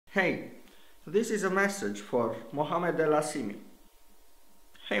Hey, this is a message for Mohamed El Hachimi.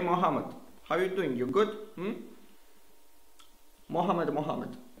 Hey Mohammed, how you doing? You good? Mohammed,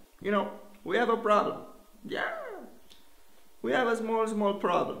 we have a problem. Yeah, we have a small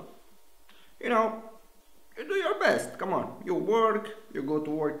problem. You know, you do your best, come on. You work, you go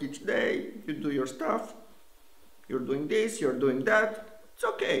to work each day, you do your stuff. You're doing this, you're doing that. It's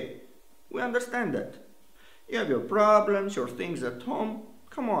okay, we understand that. You have your problems, your things at home.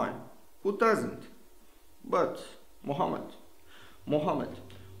 Come on, who doesn't? But, Mohammed,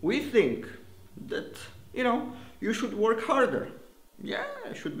 we think that, you should work harder. Yeah,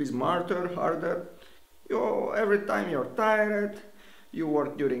 you should be smarter, harder. Every time you're tired, you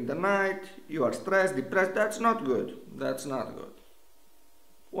work during the night, you are stressed, depressed. That's not good. That's not good.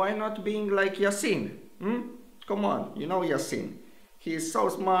 Why not being like Yasin? Come on, you know Yasin. He is so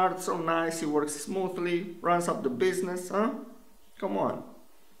smart, so nice, he works smoothly, runs up the business, huh? Come on.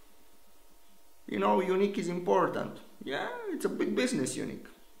 Unik is important. Yeah, it's a big business, Unik.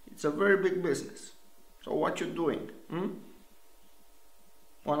 It's a very big business. So what you doing?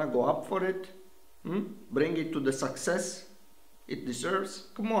 Wanna go up for it? Bring it to the success it deserves?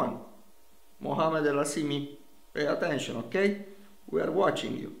 Come on. Mohamed El Hachimi, pay attention, okay? We are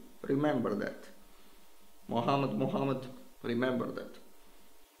watching you. Remember that. Mohammed, remember that.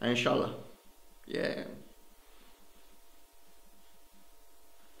 Inshallah. Yeah.